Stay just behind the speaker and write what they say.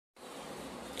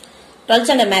12th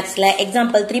standard mathsல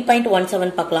example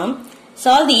 3.17 பார்க்கலாம்.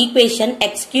 Solve the equation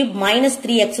x cube minus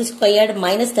 3x squared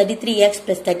minus 33x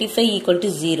plus 35 equal to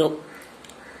 0.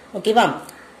 ஓகேவா?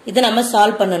 இதை நம்ம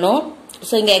solve பண்ணணும்.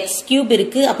 So இங்கே x cube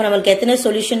இருக்கு. அப்போ நம்மளுக்கு எத்தனை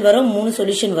சொல்யூஷன் வரும்? 3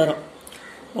 சொல்யூஷன் வரும்.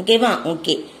 ஓகேவா?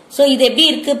 ஓகே. ஸோ இது எப்படி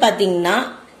இருக்கு பார்த்தீங்கன்னா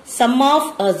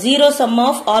ஜீரோ சம்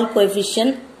ஆஃப் ஆல்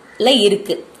கோஎஃபிஷியன்ட்ல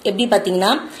இருக்கு. எப்படி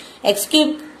பார்த்தீங்கன்னா x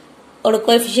cube ஓட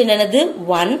கோஎஃபிஷியன்ட் என்னது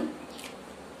 1,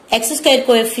 x square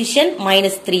coefficient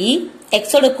minus 3,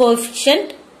 x ஓட coefficient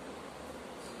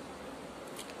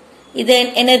இது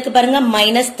என்ன இருக்கு பாருங்க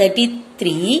minus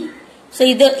 33. so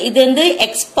இது வந்து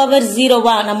x power 0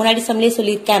 வா நான் முன்னாடி சம்லயே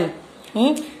சொல்லிருக்கேன்.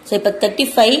 so இப்ப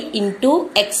 35 into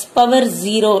x power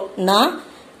 0 னா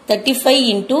 35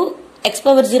 into x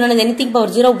power 0 னா anything power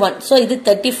 0 1. so இது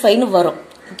 35 னு வரும்.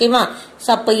 ஓகேவா? so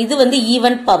அப்ப இது வந்து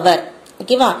ஈவன் பவர்.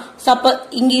 ஓகேவா? சோ அப்ப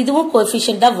இங்க இதுவும்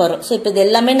கோஎஃபிஷியன்ட் தான் வரும். சோ இப்போ இது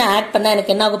எல்லாமே நான் ஆட் பண்ணா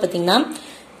எனக்கு என்ன ஆகும் பாத்தீங்கன்னா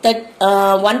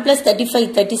 1 plus 35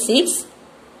 36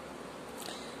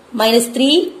 minus 3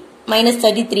 minus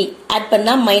 33 ஆட்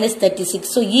பண்ணா minus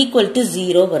 36. சோ ஈக்குவல் டு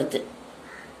 0 வருது.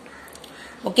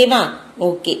 ஓகேவா?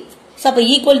 ஓகே. சோ அப்ப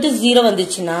ஈக்குவல் டு 0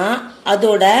 வந்துச்சுன்னா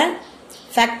அதோட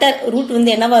ஃபேக்டர் ரூட் வந்து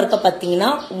என்னவா இருக்க பாத்தீங்கன்னா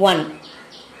 1.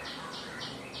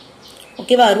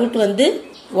 ஓகேவா? ரூட் வந்து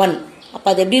 1. அப்ப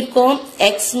அது எப்படி இருக்கும்?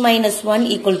 x minus 1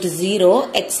 equal to 0,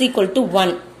 x equal to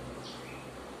 1.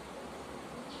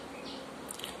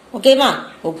 ஓகேவா?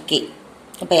 ஓகே.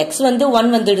 அப்ப x வந்து 1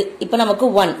 வந்துடு. இப்ப நமக்கு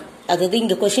 1. அதாவது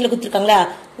இங்க क्वेश्चनல கொடுத்திருக்காங்களா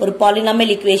ஒரு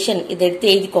பாலினாமியல் ஈக்குவேஷன் இத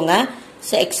எடுத்து எழுதிக்கோங்க.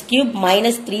 so x cube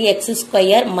minus 3x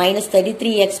square minus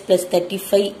 33x plus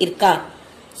 35 இருக்கா?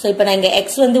 so இப்ப நான் இங்க x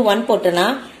வந்து 1 போட்டேனா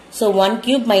so 1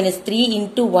 cube minus 3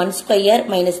 into 1 square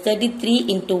minus 33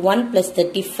 into 1 plus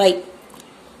 35.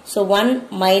 so 1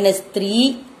 minus 3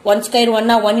 1 square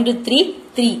 1 na 1 into 3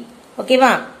 3.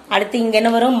 ஓகேவா? அடுத்து இங்க என்ன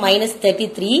வரும்? minus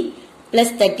 33 plus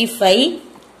 35.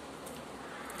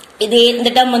 இது இந்த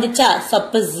டேர்ம் வந்துச்சா?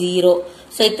 சப்ப 0.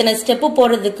 சோ இத்தனை ஸ்டெப்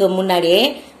போறதுக்கு முன்னாடியே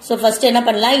சோ ஃபர்ஸ்ட் என்ன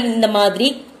பண்ணலாம்? இந்த மாதிரி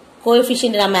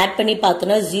கோஎஃபிஷியன்ட் நாம ஆட் பண்ணி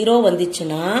பார்த்தோம்னா 0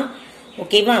 வந்துச்சுனா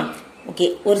ஓகேவா? ஓகே.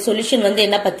 ஒரு சொல்யூஷன் வந்து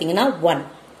என்ன பாத்தீங்கன்னா 1.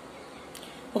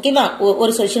 ஓகேவா?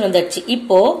 ஒரு சொல்யூஷன் வந்துச்சு.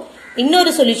 இப்போ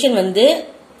இன்னொரு சொல்யூஷன் வந்து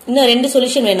இன்னும் 2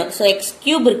 சொல்யூஷன் வேணும். சோ x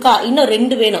cube இருக்கா? இன்னும்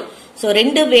 2 வேணும். சோ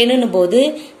 2 வேணும்னு போது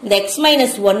இந்த x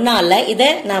minus 1 ஆல இத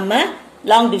நாம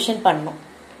லாங் டிவிஷன் பண்ணனும்.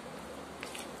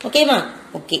 ஓகேவா?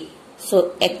 Okay. So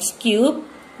x cube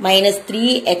minus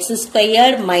 3x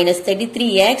squared minus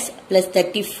 33x plus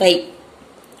 35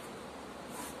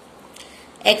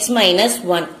 x minus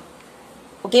 1.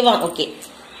 ஓகேவா? ஓகே.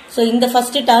 சோ இந்த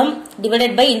ஃபர்ஸ்ட் டேர்ம்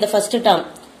டிவைடட் பை இந்த first term.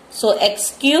 so x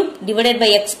cube divided by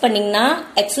x பண்ணீங்கன்னா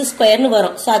x square னு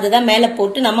வரும். சோ அதுதான் மேல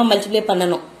போட்டு நம்ம மல்டிப்ளை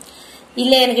பண்ணனும்.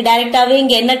 இல்ல எனக்கு டைரக்டாவே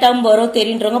இங்க என்ன டேர்ம் வரும்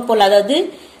தெரியுன்றவங்க போல அதாவது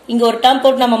இங்க ஒரு டேர்ம்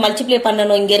போட்டு நம்ம மல்டிப்ளை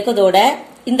பண்ணனும். இங்க இருக்கதோட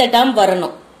இந்த டேர்ம்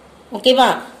வரணும். ஓகேவா?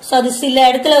 சோ அது சில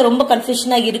இடத்துல ரொம்ப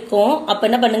கன்ஃபியூஷனா இருக்கும். அப்ப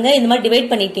என்ன பண்ணுங்க இந்த மாதிரி டிவைட்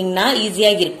பண்ணிட்டீங்கன்னா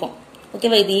ஈஸியா இருக்கும்.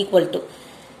 ஓகேவா? இது ஈக்குவல் டு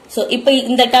சோ இப்போ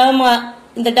இந்த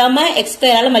டேர்மை x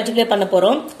ஸ்கொயர் ஆல மல்டிப்ளை பண்ண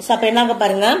போறோம். சோ அப்ப என்னங்க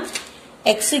பாருங்க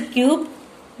x cube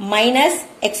minus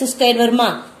x square வருமா?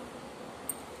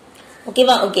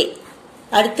 ஓகேவா? ஓகே.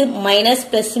 அடுத்து மைனஸ்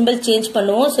பிளஸ் சிம்பிள் சேஞ்ச்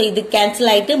பண்ணுவோம். சோ இது கேன்சல்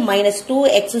ஆயிட்டு minus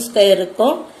 2x square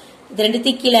இருக்கும். இது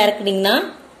ரெண்டுத்தையும் கீழே இறக்குனீங்கன்னா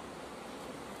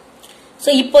சோ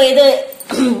இப்போ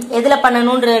எதுல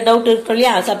பண்ணணும்ன்ற டவுட் இருக்கு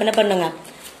இல்லையா? சோ அப்ப என்ன பண்ணுங்க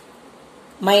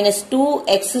minus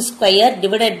 2x square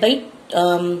divided by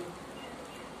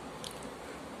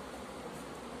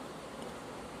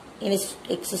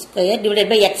x square divided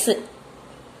by x.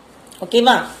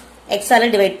 ஓகேவா? x ஆல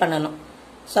டிவைட் பண்ணனும்.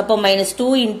 சோ அப்போ -2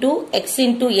 into x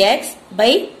into x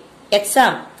by x ah.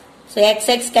 So x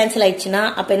cancel ஆயிடுச்சுனா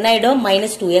அப்ப என்ன ஆயிடும்?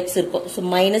 -2x இருக்கும். சோ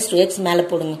 -2x மேல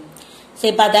போடுங்க. சோ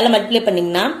இப்போ அதால மல்டிப்ளை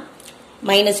பண்ணீங்கன்னா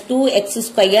 -2x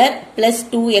square plus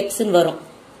 2x ன்னு வரும்.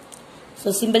 சோ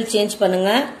சிம்பிள் சேஞ்ச் பண்ணுங்க.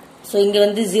 சோ இங்க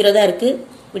வந்து 0 தான் இருக்கு.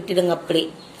 விட்டுடுங்க அப்படி.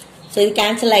 சோ இது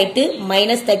கேன்சல் ஆயிட்டு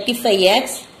 -35x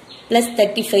plus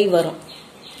 35 வரும்.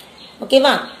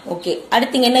 ஓகேவா? ஓகே.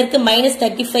 அடுத்து இங்க என்ன இருக்கு?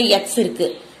 -35x இருக்கு.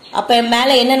 அப்ப மேல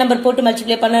என்ன நம்பர் போட்டு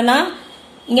மல்டிப்ளை பண்ணனா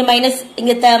இங்க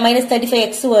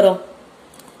 -35x வரும்.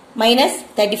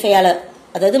 -35 ஆல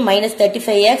அதாவது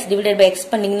 -35x divided by x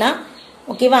பண்ணீங்கன்னா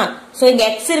ஓகேவா? சோ இங்க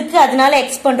x இருக்கு அதனால x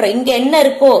பண்றோம். இங்க என்ன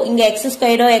இருக்கோ இங்க x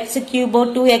ஸ்கொயரோ x கியூபோ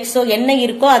 2x என்ன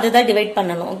இருக்கோ அதை தான் டிவைட்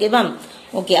பண்ணனும். ஓகேவா?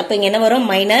 ஓகே. அப்ப இங்க என்ன வரும்?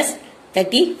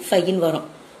 -35 ன்னு வரும்.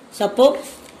 சோ அப்போ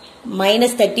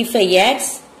 -35x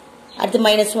அடுத்து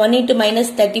 -1 into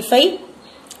 -35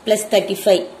 plus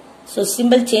 35. so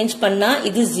symbol change பண்ணா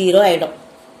இது 0 ஆயிடும்.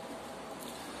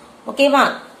 ஓகேவா?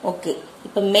 ஓகே.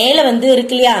 இப்ப மேல வந்து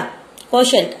இருக்குலையா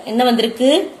கோஷன்ட் என்ன வந்திருக்கு?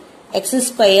 x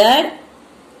squared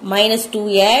minus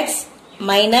 2x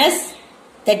minus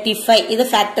 35 இதை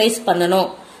ஃபேக்டரைஸ் பண்ணணும்.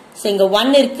 ஸோ இங்க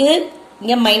 1 இருக்கு,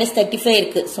 இங்க -35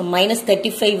 இருக்கு. ஸோ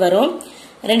 -35 வரும்.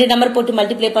 ரெண்டு நம்பர் போட்டு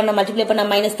மல்டிப்ளை பண்ண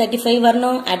 -35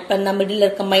 வரணும். ஆட் பண்ண மிடில்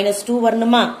இருக்க -2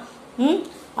 வரணுமா?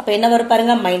 அப்ப என்ன வரும்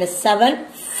பாருங்க, -7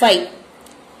 5.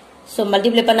 ஸோ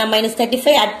மல்டிப்ளை பண்ணா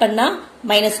 -35, ஆட் பண்ணா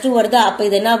 -2 வருதா? அப்ப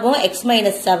இது என்ன ஆகும்? x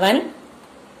 - 7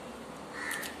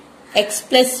 x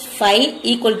plus 5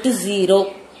 equal to 0.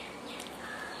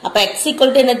 அப்ப x equal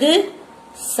to என்னது?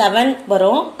 7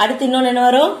 வரும். அடுத்து இன்னொன்னு என்ன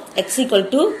வரும்? x equal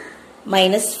to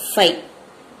 -5.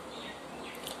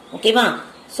 ஓகேவா?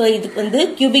 சோ இதுக்கு வந்து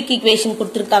கியூபிக் ஈக்குவேஷன்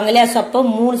கொடுத்திருக்காங்க இல்லையா? சோ அப்போ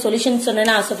 3 சொல்யூஷன்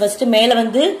சொன்னேனா? சோ ஃபர்ஸ்ட் மேல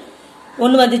வந்து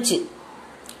 1 வந்துச்சு.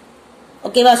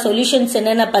 ஓகேவா? சொல்யூஷன்ஸ்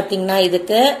என்னன்னா பாத்தீங்கன்னா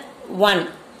இதுக்கு 1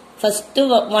 ஃபர்ஸ்ட்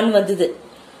 1 வந்தது.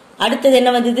 அடுத்தது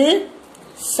என்ன வந்தது?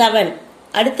 7.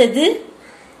 அடுத்தது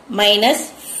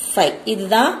 -5.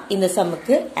 இதுதான் இந்த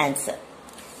சம்முக்கு ஆன்சர்.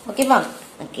 ஓகேவா?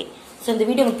 ஓகே. சோ இந்த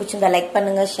வீடியோ உங்களுக்கு பிடிச்சிருந்தா லைக்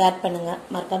பண்ணுங்க, ஷேர் பண்ணுங்க,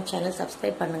 மறக்காம சேனல்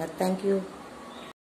சப்ஸ்கிரைப் பண்ணுங்க. Thank you.